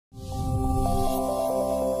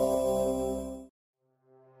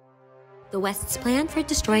The West's plan for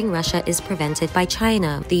destroying Russia is prevented by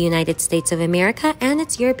China. The United States of America and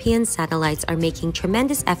its European satellites are making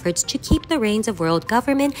tremendous efforts to keep the reins of world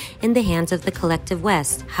government in the hands of the collective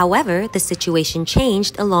West. However, the situation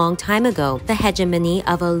changed a long time ago. The hegemony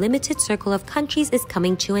of a limited circle of countries is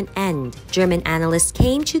coming to an end. German analysts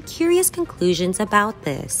came to curious conclusions about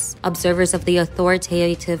this. Observers of the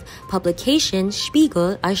authoritative publication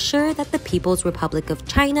Spiegel are sure that the People's Republic of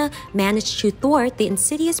China managed to thwart the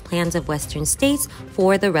insidious plans of Western states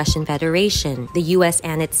for the Russian Federation. The US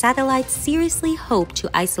and its satellites seriously hope to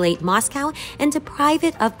isolate Moscow and deprive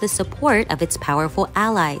it of the support of its powerful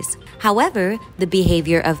allies. However, the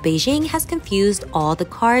behavior of Beijing has confused all the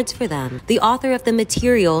cards for them. The author of the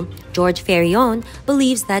material, George Ferrion,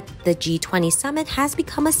 believes that the G20 summit has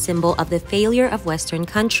become a symbol of the failure of Western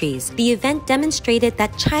countries. The event demonstrated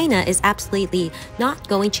that China is absolutely not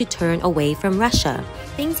going to turn away from Russia.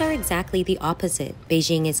 Things are exactly the opposite.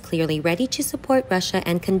 Beijing is clearly ready to support Russia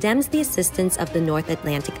and condemns the assistance of the North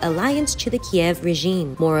Atlantic Alliance to the Kiev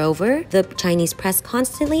regime. Moreover, the Chinese press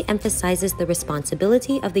constantly emphasizes the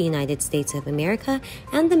responsibility of the United States of America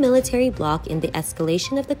and the military bloc in the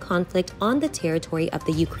escalation of the conflict on the territory of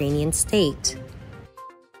the Ukrainian state.